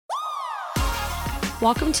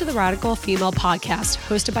Welcome to the Radical Female Podcast,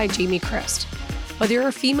 hosted by Jami, Crist. Whether you're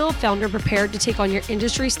a female founder prepared to take on your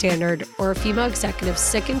industry standard or a female executive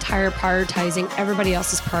sick and tired prioritizing everybody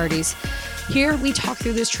else's priorities, here we talk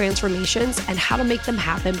through those transformations and how to make them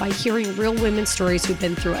happen by hearing real women's stories who've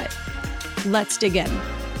been through it. Let's dig in.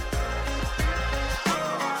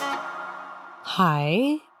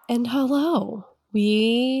 Hi and hello.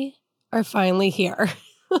 We are finally here.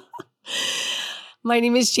 My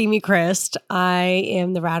name is Jami Crist. I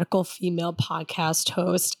am the Radical Female Podcast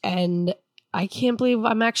host, and I can't believe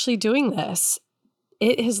I'm actually doing this.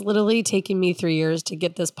 It has literally taken me 3 years to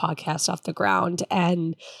get this podcast off the ground,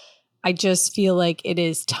 and I just feel like it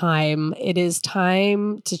is time. It is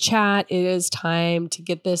time to chat. It is time to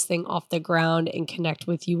get this thing off the ground and connect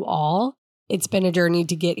with you all. It's been a journey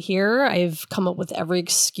to get here. I've come up with every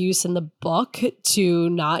excuse in the book to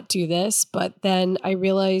not do this, but then I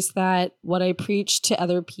realized that what I preach to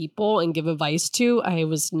other people and give advice to, I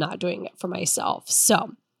was not doing it for myself.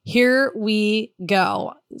 So here we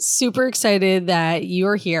go. Super excited that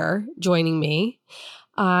you're here joining me.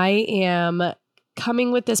 I am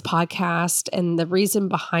coming with this podcast, and the reason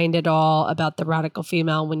behind it all about the radical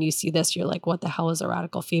female, when you see this, you're like, what the hell is a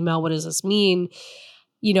radical female? What does this mean?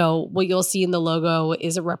 You know, what you'll see in the logo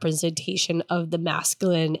is a representation of the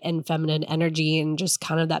masculine and feminine energy and just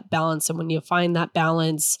kind of that balance. And when you find that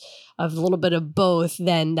balance of a little bit of both,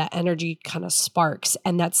 then that energy kind of sparks.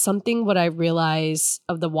 And that's something what I realize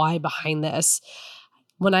of the why behind this.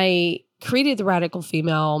 When I created the Radical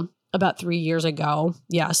Female about 3 years ago,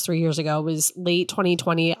 yes, 3 years ago, it was late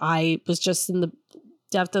 2020. I was just in the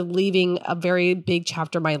depth of leaving a very big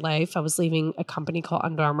chapter of my life. I was leaving a company called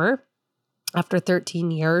Under Armour after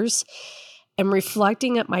 13 years, and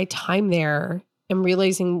reflecting at my time there and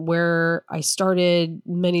realizing where I started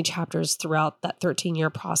many chapters throughout that 13-year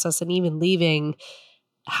process, and even leaving,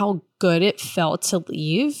 how good it felt to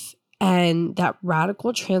leave, and that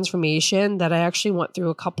radical transformation that I actually went through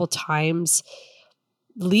a couple times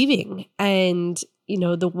leaving. And, you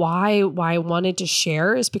know, the why I wanted to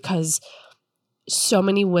share is because so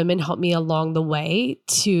many women helped me along the way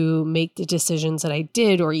to make the decisions that I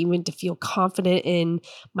did, or even to feel confident in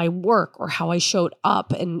my work or how I showed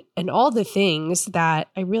up, and all the things that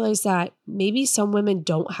I realized that maybe some women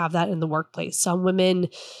don't have that in the workplace. Some women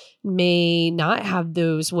may not have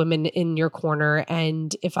those women in your corner.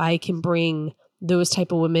 And if I can bring those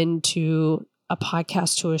type of women to a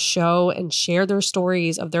podcast, to a show, and share their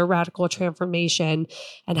stories of their radical transformation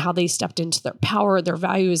and how they stepped into their power, their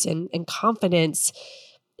values, and confidence,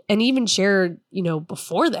 and even share, you know,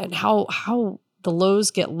 before then, how the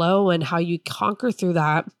lows get low and how you conquer through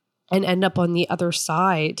that and end up on the other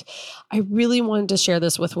side. I really wanted to share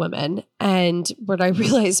this with women. And what I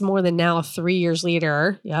realized more than now, 3 years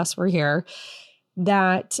later, yes, we're here,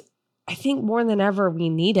 that I think more than ever, we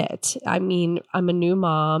need it. I mean, I'm a new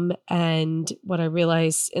mom, and what I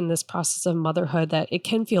realize in this process of motherhood, that it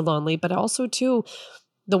can feel lonely, but also too,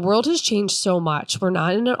 the world has changed so much. We're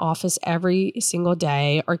not in an office every single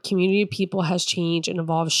day. Our community of people has changed and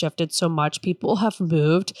evolved, shifted so much. People have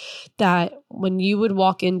moved that when you would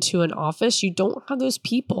walk into an office, you don't have those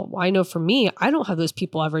people. Well, I know for me, I don't have those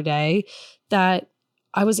people every day that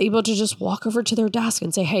I was able to just walk over to their desk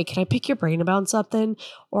and say, hey, can I pick your brain about something?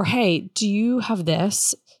 Or, hey, do you have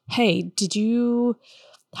this? Hey,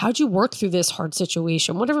 how'd you work through this hard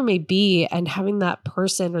situation? Whatever it may be. And having that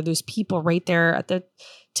person or those people right there at the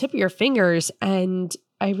tip of your fingers. And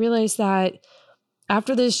I realized that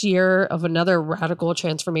after this year of another radical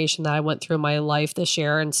transformation that I went through in my life this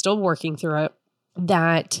year and still working through it,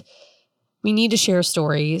 that we need to share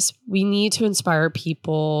stories. We need to inspire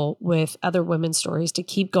people with other women's stories to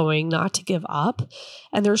keep going, not to give up.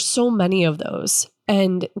 And there's so many of those.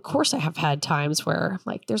 And of course, I have had times where I'm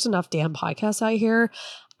like, there's enough damn podcasts out here.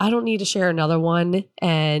 I don't need to share another one.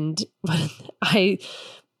 And like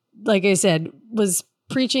I said, was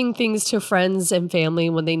preaching things to friends and family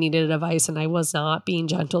when they needed advice, and I was not being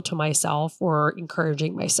gentle to myself or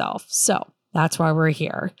encouraging myself. So that's why we're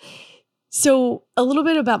here. So a little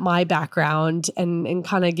bit about my background and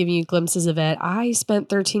kind of giving you glimpses of it. I spent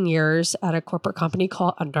 13 years at a corporate company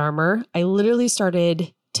called Under Armour. I literally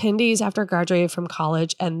started 10 days after I graduated from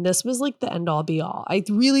college, and this was like the end all be all. I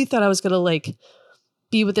really thought I was going to like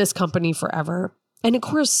be with this company forever. And of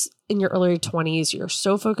course, in your early 20s, you're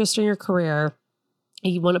so focused on your career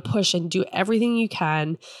and you want to push and do everything you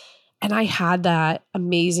can. And I had that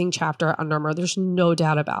amazing chapter at Under Armour. There's no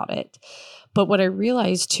doubt about it. But what I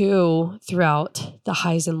realized too throughout the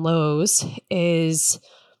highs and lows is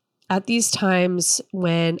at these times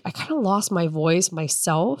when I kind of lost my voice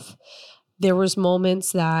myself, there was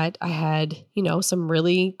moments that I had, you know, some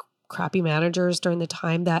really crappy managers during the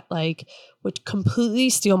time that like would completely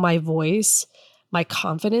steal my voice, my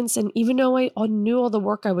confidence. And even though I knew all the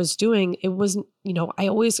work I was doing, it wasn't, I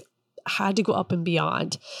always had to go up and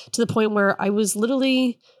beyond to the point where I was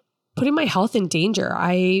literally putting my health in danger.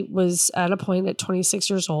 I was at a point at 26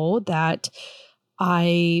 years old that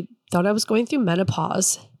I thought I was going through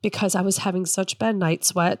menopause because I was having such bad night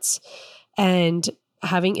sweats and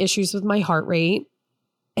having issues with my heart rate.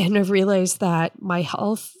 And I realized that my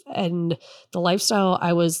health and the lifestyle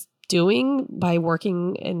I was doing by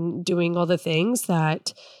working and doing all the things,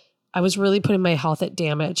 that I was really putting my health at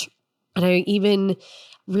damage. And I even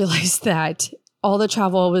realized that all the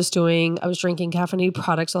travel I was doing, I was drinking caffeinated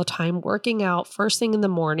products all the time, working out first thing in the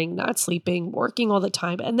morning, not sleeping, working all the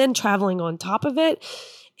time, and then traveling on top of it.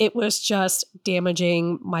 It was just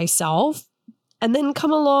damaging myself. And then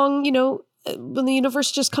come along, when the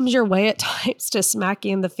universe just comes your way at times to smack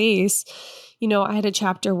you in the face. I had a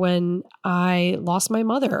chapter when I lost my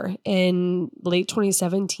mother in late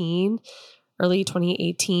 2017, early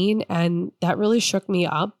 2018, and that really shook me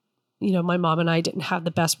up. My mom and I didn't have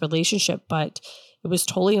the best relationship, but it was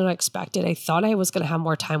totally unexpected. I thought I was going to have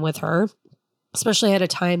more time with her, especially at a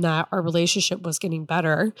time that our relationship was getting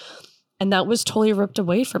better. And that was totally ripped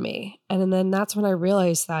away from me. And then that's when I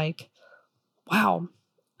realized like, wow,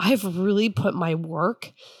 I've really put my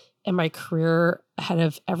work and my career ahead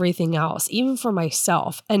of everything else, even for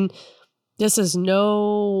myself. And this is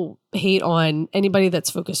no hate on anybody that's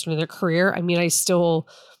focused on their career. I mean, I still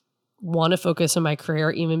want to focus on my career,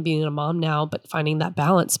 even being a mom now, but finding that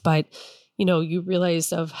balance. But, you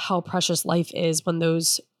realize of how precious life is when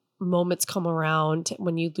those moments come around,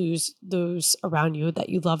 when you lose those around you that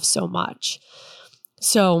you love so much.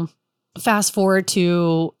 So fast forward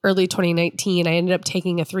to early 2019, I ended up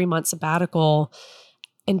taking a 3-month sabbatical.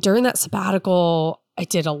 And during that sabbatical, I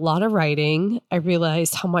did a lot of writing. I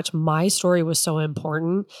realized how much my story was so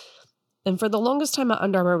important. And for the longest time at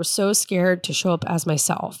Under Armour, I was so scared to show up as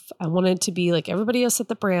myself. I wanted to be like everybody else at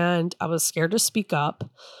the brand. I was scared to speak up.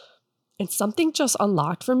 And something just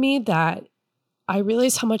unlocked for me that I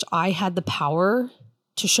realized how much I had the power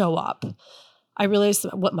to show up. I realized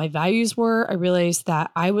what my values were. I realized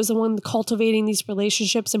that I was the one cultivating these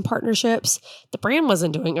relationships and partnerships. The brand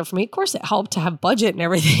wasn't doing it for me. Of course, it helped to have budget and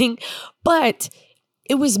everything, but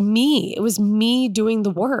it was me. It was me doing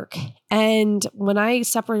the work. And when I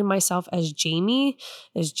separated myself as Jami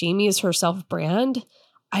is her self-brand,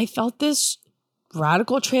 I felt this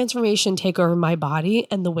radical transformation take over my body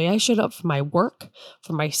and the way I showed up for my work,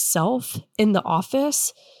 for myself in the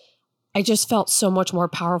office. I just felt so much more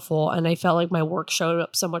powerful, and I felt like my work showed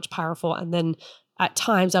up so much powerful. And then at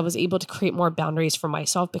times I was able to create more boundaries for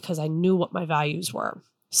myself because I knew what my values were.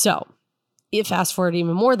 So it fast forward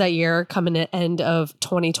even more that year, coming at end of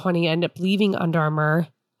 2020, I ended up leaving Under Armour,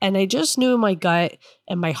 and I just knew in my gut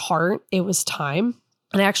and my heart it was time.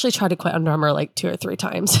 And I actually tried to quit Under Armour like 2 or 3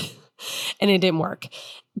 times and it didn't work.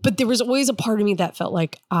 But there was always a part of me that felt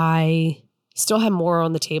like I still had more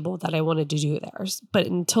on the table that I wanted to do there. But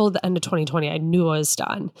until the end of 2020, I knew I was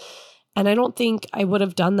done. And I don't think I would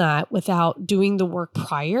have done that without doing the work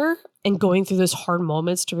prior and going through those hard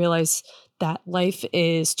moments to realize that life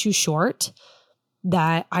is too short,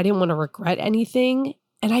 that I didn't want to regret anything.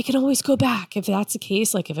 And I can always go back. If that's the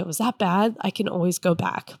case, like if it was that bad, I can always go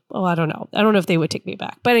back. Well, I don't know. I don't know if they would take me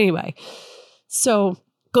back. But anyway, so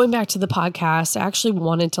going back to the podcast, I actually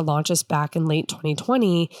wanted to launch this back in late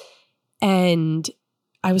 2020. And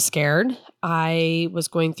I was scared. I was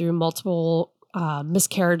going through multiple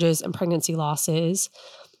miscarriages and pregnancy losses.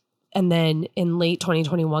 And then in late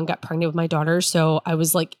 2021, got pregnant with my daughter. So I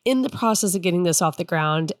was like in the process of getting this off the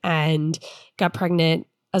ground and got pregnant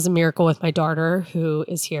as a miracle with my daughter, who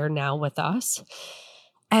is here now with us.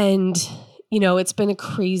 And, it's been a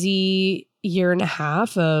crazy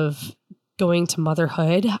 1.5 years of going to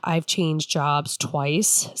motherhood. I've changed jobs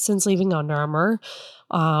twice since leaving Under Armour.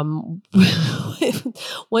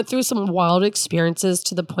 Went through some wild experiences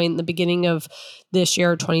to the point in the beginning of this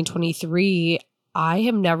year, 2023, I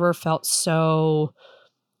have never felt so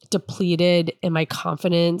depleted in my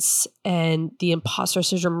confidence and the imposter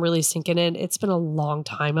syndrome really sinking in. It's been a long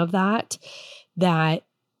time of that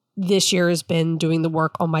this year has been doing the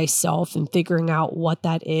work on myself and figuring out what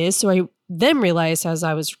that is. So I then realized as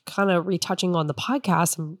I was kind of retouching on the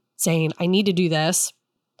podcast and saying, I need to do this.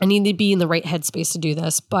 I need to be in the right headspace to do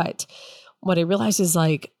this. But what I realized is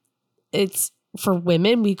like, it's for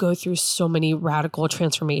women, we go through so many radical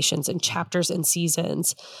transformations and chapters and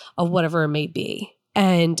seasons of whatever it may be.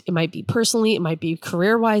 And it might be personally, it might be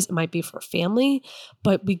career-wise, it might be for family,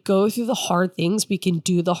 but we go through the hard things. We can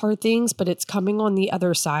do the hard things, but it's coming on the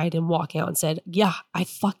other side and walking out and said, yeah, I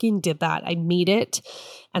fucking did that. I made it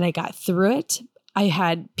and I got through it. I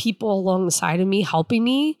had people alongside of me helping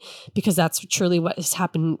me, because that's truly what has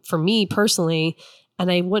happened for me personally. And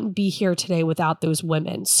I wouldn't be here today without those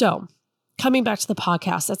women. So coming back to the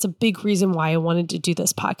podcast, that's a big reason why I wanted to do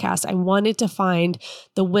this podcast. I wanted to find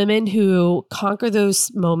the women who conquer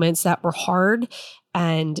those moments that were hard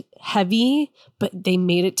and heavy, but they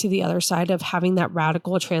made it to the other side of having that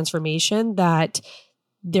radical transformation, that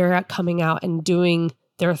they're coming out and doing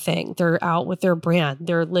their thing. They're out with their brand.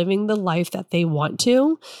 They're living the life that they want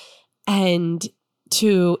to, and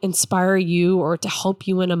to inspire you or to help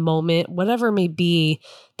you in a moment, whatever it may be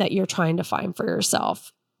that you're trying to find for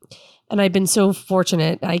yourself. And I've been so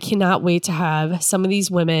fortunate. I cannot wait to have some of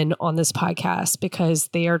these women on this podcast, because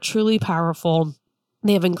they are truly powerful.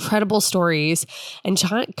 They have incredible stories. And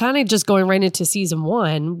kind of just going right into season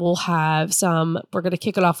 1, we're going to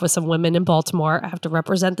kick it off with some women in Baltimore. I have to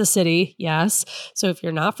represent the city. Yes. So if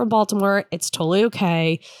you're not from Baltimore, it's totally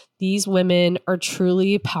okay. These women are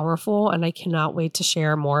truly powerful, and I cannot wait to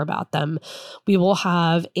share more about them. We will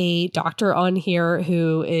have a doctor on here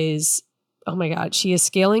who is, oh my God, she is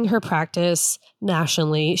scaling her practice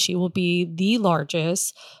nationally. She will be the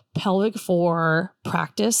largest pelvic floor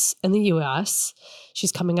practice in the US.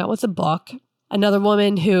 She's coming out with a book. Another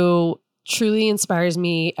woman who truly inspires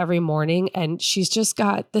me every morning, and she's just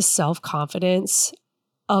got the self-confidence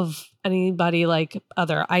of anybody like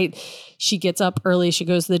other. She gets up early, she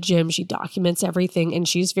goes to the gym, she documents everything, and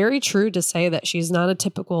she's very true to say that she's not a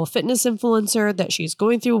typical fitness influencer, that she's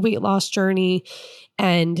going through a weight loss journey,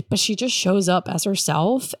 but she just shows up as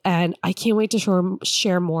herself. And I can't wait to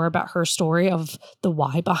share more about her story of the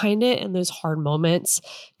why behind it and those hard moments,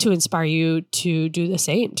 to inspire you to do the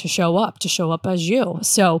same, to show up as you.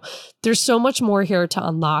 So there's so much more here to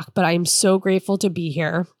unlock, but I'm so grateful to be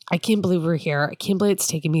here. I can't believe we're here. I can't believe it's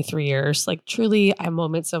taken me 3 years. Like, truly, I have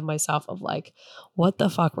moments of myself of like, what the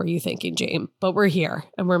fuck were you thinking, Jami? But we're here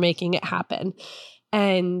and we're making it happen.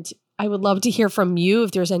 And I would love to hear from you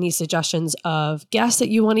if there's any suggestions of guests that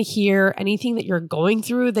you want to hear, anything that you're going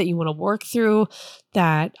through that you want to work through,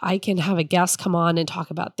 that I can have a guest come on and talk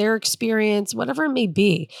about their experience, whatever it may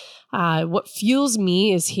be. What fuels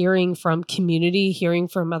me is hearing from community, hearing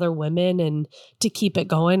from other women, and to keep it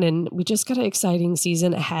going. And we just got an exciting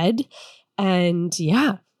season ahead. And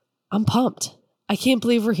yeah, I'm pumped. I can't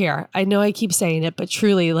believe we're here. I know I keep saying it, but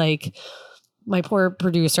truly, like, my poor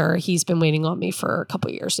producer, he's been waiting on me for a couple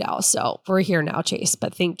of years now. So we're here now, Chase,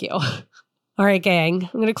 but thank you. All right, gang,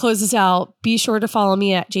 I'm going to close this out. Be sure to follow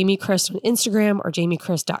me at Jami Crist on Instagram or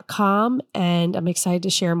jamicrist.com. And I'm excited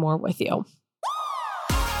to share more with you.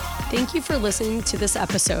 Thank you for listening to this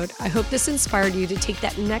episode. I hope this inspired you to take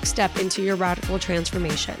that next step into your radical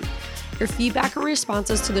transformation. Your feedback or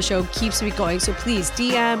responses to the show keeps me going. So please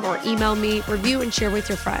DM or email me, review, and share with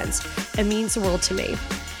your friends. It means the world to me.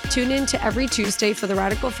 Tune in to every Tuesday for the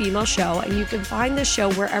Radical Female Show, and you can find this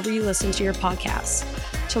show wherever you listen to your podcasts.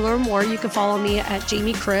 To learn more, you can follow me at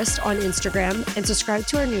Jami Crist on Instagram and subscribe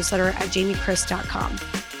to our newsletter at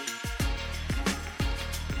jamicrist.com.